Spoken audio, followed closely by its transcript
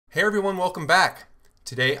Hey everyone, welcome back.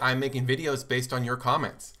 Today I'm making videos based on your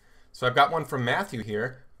comments. So I've got one from Matthew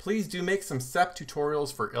here. Please do make some SEP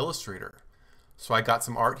tutorials for Illustrator. So I got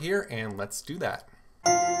some art here and let's do that.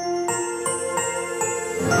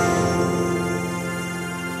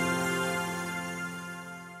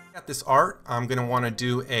 At this art, I'm going to want to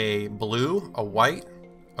do a blue, a white,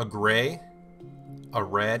 a gray, a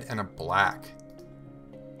red, and a black.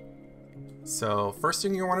 So first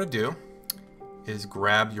thing you want to do is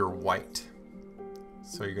grab your white.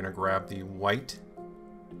 So you're going to grab the white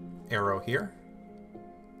arrow here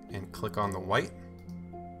and click on the white,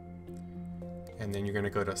 and then you're going to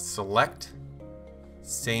go to select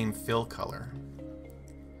same fill color.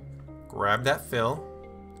 Grab that fill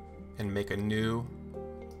and make a new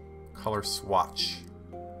color swatch.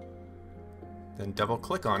 Then double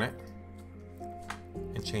click on it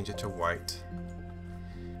and change it to white.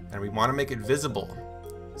 And we want to make it visible.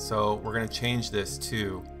 So we're going to change this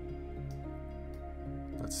to,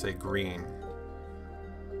 let's say, green.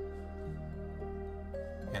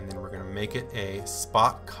 And then we're going to make it a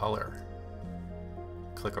spot color.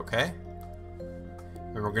 Click OK.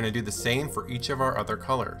 And we're going to do the same for each of our other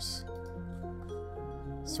colors.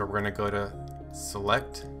 So we're going to go to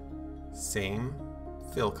select same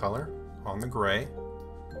fill color on the gray,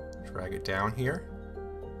 drag it down here,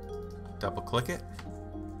 double click it,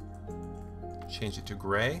 change it to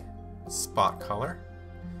gray, spot color.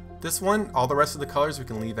 This one, all the rest of the colors we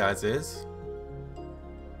can leave as is.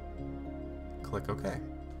 Click OK.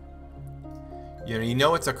 You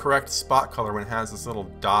know it's a correct spot color when it has this little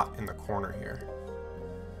dot in the corner here.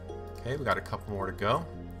 Okay, we got a couple more to go.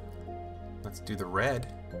 Let's do the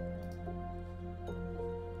red.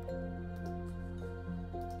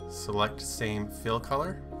 Select same fill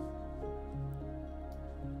color.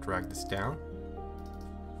 Drag this down.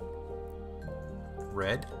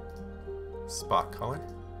 Red, spot color.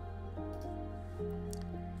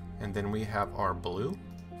 And then we have our blue.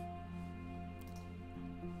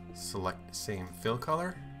 Select same fill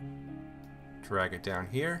color. Drag it down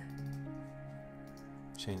here.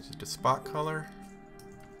 Change it to spot color.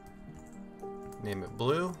 Name it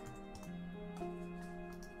blue.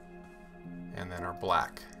 And then our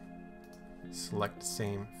black. Select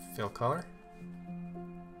same fill color.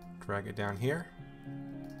 Drag it down here.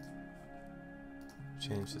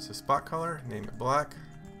 Change this to spot color, name it black.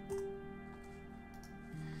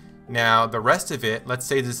 Now the rest of it, let's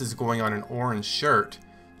say this is going on an orange shirt,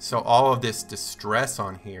 so all of this distress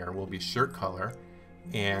on here will be shirt color,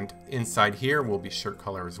 and inside here will be shirt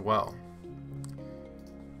color as well.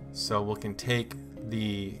 So we can take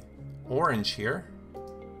the orange here,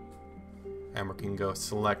 and we can go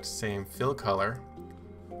select same fill color,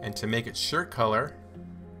 and to make it shirt color,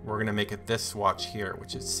 we're going to make it this swatch here,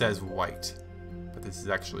 which it says white. This is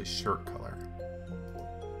actually shirt color.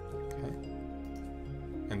 Okay.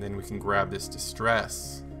 And then we can grab this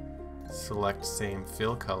distress, select same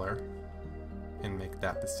fill color, and make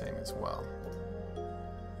that the same as well.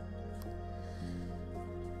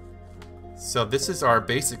 So this is our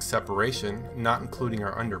basic separation, not including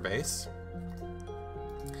our underbase.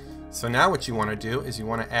 So now what you want to do is you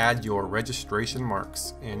want to add your registration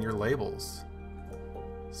marks and your labels.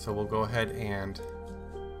 So we'll go ahead and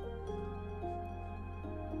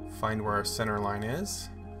find where our center line is.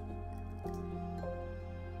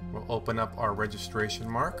 We'll open up our registration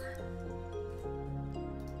mark.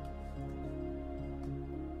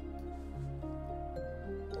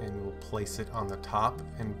 And we'll place it on the top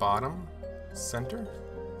and bottom center.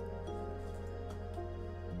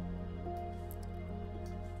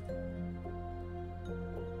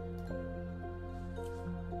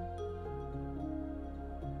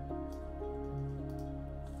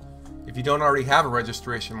 If you don't already have a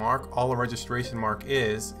registration mark, all a registration mark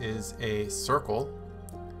is a circle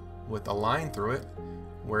with a line through it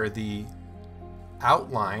where the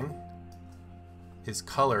outline is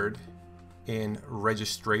colored in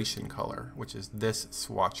registration color, which is this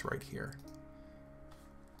swatch right here.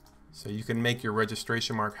 So you can make your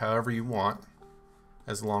registration mark however you want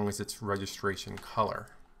as long as it's registration color.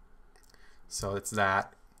 So it's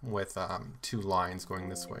that with two lines going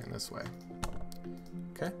this way and this way.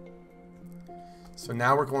 Okay. So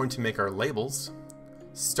now we're going to make our labels,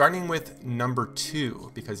 starting with number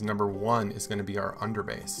 2, because number 1 is going to be our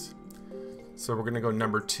underbase. So we're going to go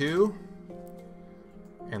number 2,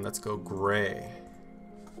 and let's go gray.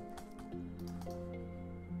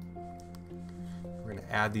 We're going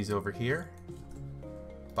to add these over here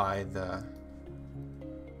by the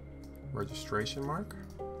registration mark.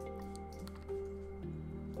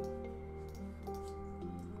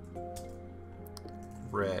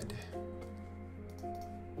 Red.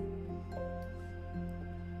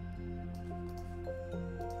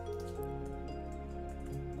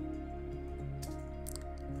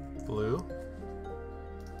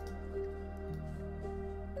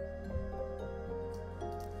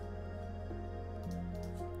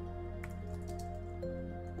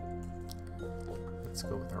 Let's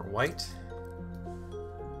go with our white.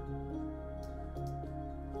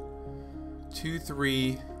 2,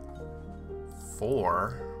 3,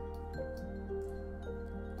 4,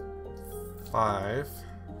 5,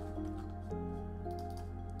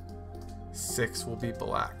 6 will be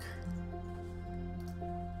black.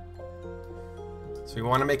 So we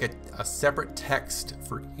want to make a separate text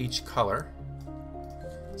for each color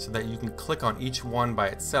so that you can click on each one by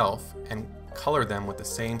itself and color them with the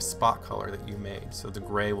same spot color that you made. So the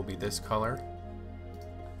gray will be this color,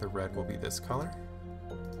 the red will be this color,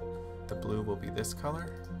 the blue will be this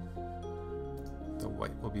color, the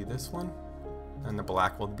white will be this one, and the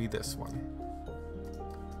black will be this one.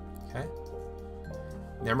 Okay?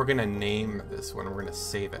 Then we're going to name this one. We're going to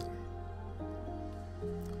save it.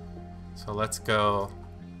 So let's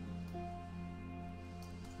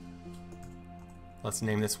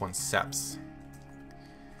name this one Seps.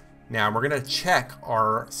 Now we're going to check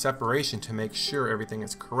our separation to make sure everything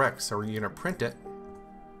is correct. So we're going to print it.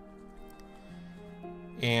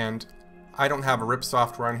 And I don't have a RIP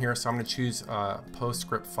software on here, so I'm going to choose a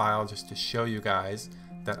PostScript file just to show you guys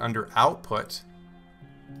that under Output,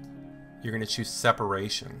 you're going to choose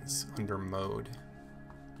Separations under Mode.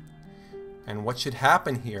 And what should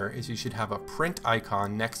happen here is you should have a print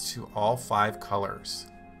icon next to all 5 colors.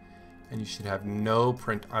 And you should have no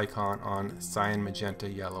print icon on cyan, magenta,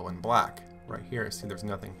 yellow, and black. Right here, see there's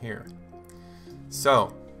nothing here.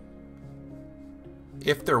 So,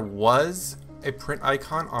 if there was a print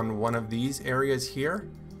icon on one of these areas here,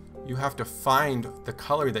 you have to find the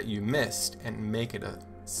color that you missed and make it a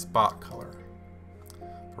spot color.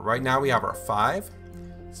 But right now we have our 5,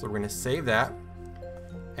 so we're going to save that.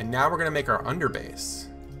 And now we're going to make our underbase.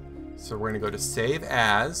 So we're going to go to Save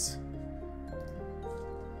As,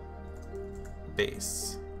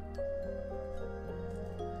 Base.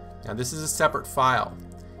 Now this is a separate file.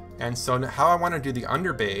 And so how I want to do the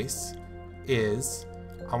underbase is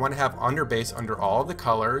I want to have underbase under all of the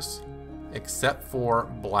colors except for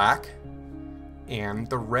black and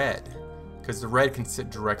the red, because the red can sit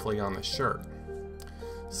directly on the shirt.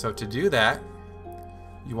 So to do that,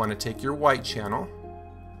 you want to take your white channel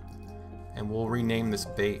and we'll rename this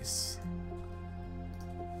base.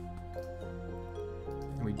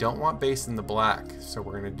 And we don't want base in the black, so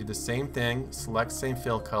we're going to do the same thing, select same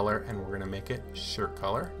fill color, and we're going to make it shirt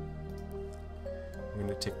color. We're going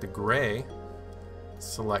to take the gray,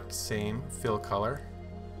 select same fill color,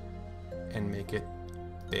 and make it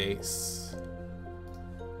base.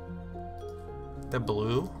 The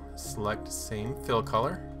blue, select same fill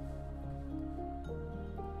color,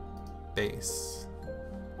 base.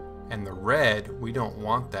 And the red, we don't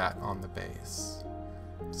want that on the base.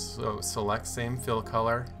 So select same fill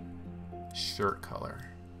color, shirt color.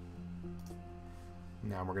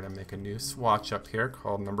 Now we're going to make a new swatch up here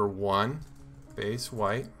called number 1, base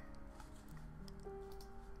white.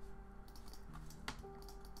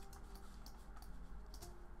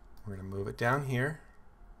 We're going to move it down here,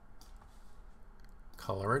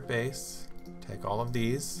 color it base, take all of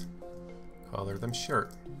these, color them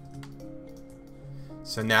shirt.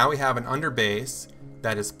 So now we have an underbase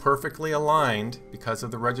that is perfectly aligned because of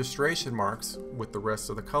the registration marks with the rest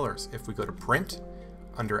of the colors. If we go to Print,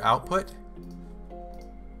 under Output,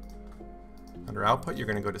 you're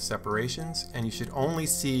going to go to Separations, and you should only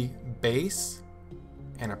see base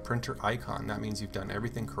and a printer icon. That means you've done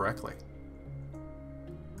everything correctly.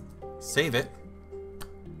 Save it,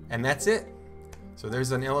 and that's it. So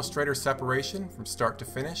there's an Illustrator separation from start to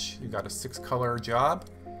finish. You got a 6-color job.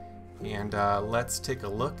 And let's take a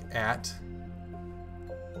look at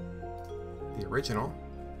the original.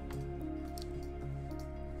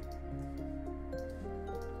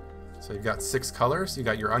 So you've got 6 colors. You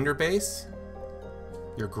got your underbase,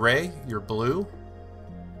 your gray, your blue,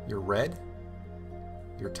 your red,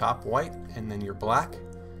 your top white, and then your black.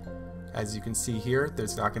 As you can see here,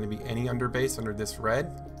 there's not going to be any underbase under this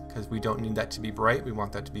red because we don't need that to be bright. We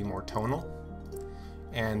want that to be more tonal.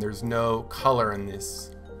 And there's no color in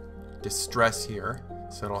this distress here,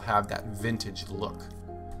 so it'll have that vintage look.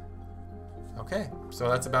 Okay, so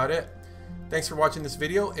that's about it. Thanks for watching this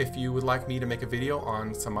video. If you would like me to make a video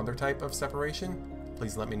on some other type of separation,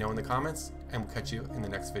 please let me know in the comments, and we'll catch you in the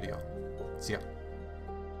next video. See ya.